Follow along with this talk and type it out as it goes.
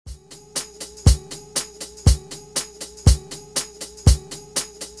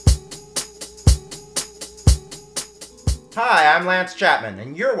Hi, I'm Lance Chapman,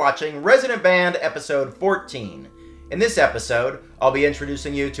 and you're watching Resident Band episode 14. In this episode, I'll be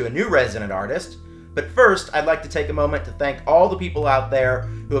introducing you to a new resident artist, but first, I'd like to take a moment to thank all the people out there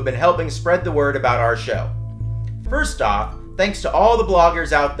who have been helping spread the word about our show. First off, thanks to all the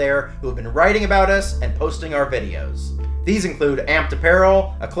bloggers out there who have been writing about us and posting our videos. These include Amped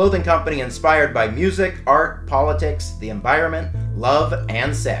Apparel, a clothing company inspired by music, art, politics, the environment, love,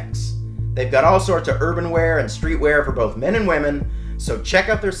 and sex. They've got all sorts of urban wear and streetwear for both men and women, so check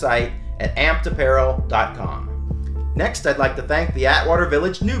out their site at ampedapparel.com. Next, I'd like to thank the Atwater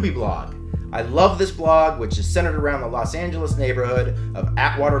Village Newbie blog. I love this blog, which is centered around the Los Angeles neighborhood of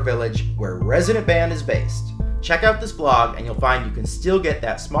Atwater Village, where Resident Band is based. Check out this blog and you'll find you can still get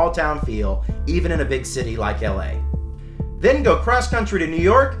that small town feel, even in a big city like LA. Then go cross country to New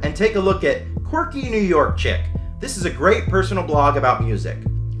York and take a look at Quirky New York Chick. This is a great personal blog about music.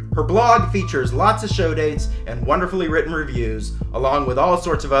 Her blog features lots of show dates and wonderfully written reviews, along with all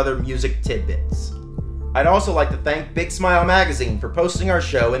sorts of other music tidbits. I'd also like to thank Big Smile Magazine for posting our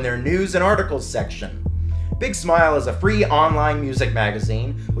show in their news and articles section. Big Smile is a free online music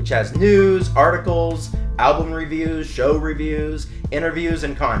magazine which has news, articles, album reviews, show reviews, interviews,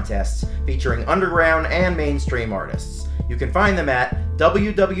 and contests featuring underground and mainstream artists. You can find them at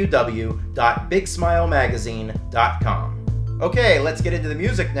www.bigsmilemagazine.com. Okay, let's get into the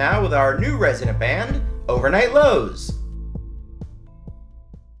music now with our new resident band, Overnight Lows.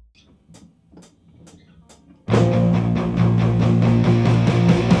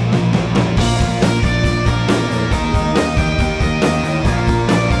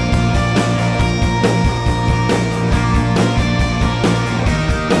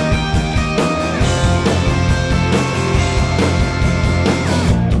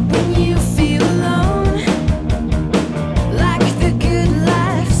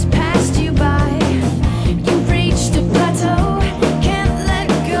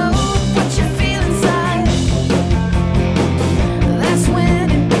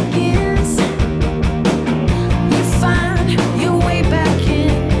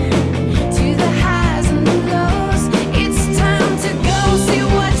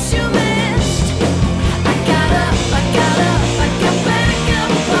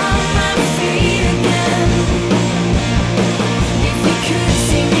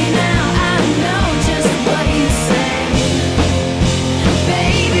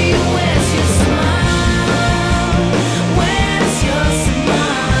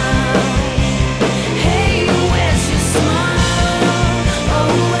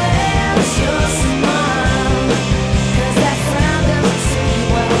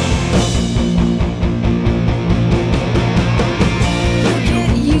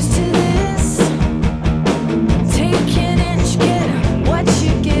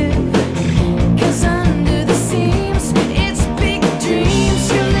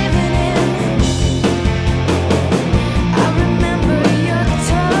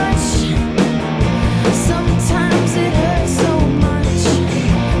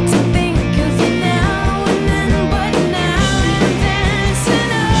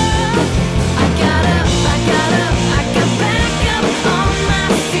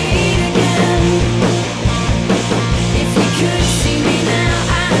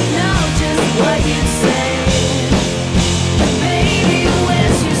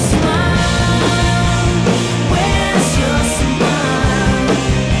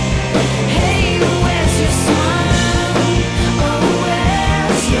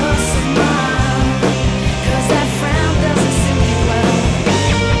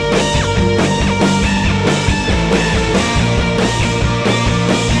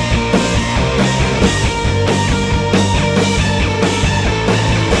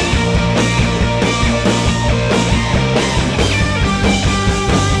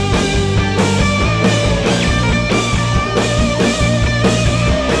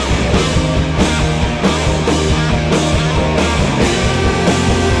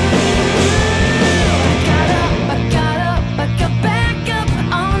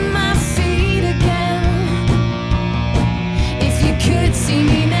 See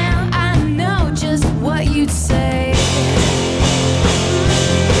me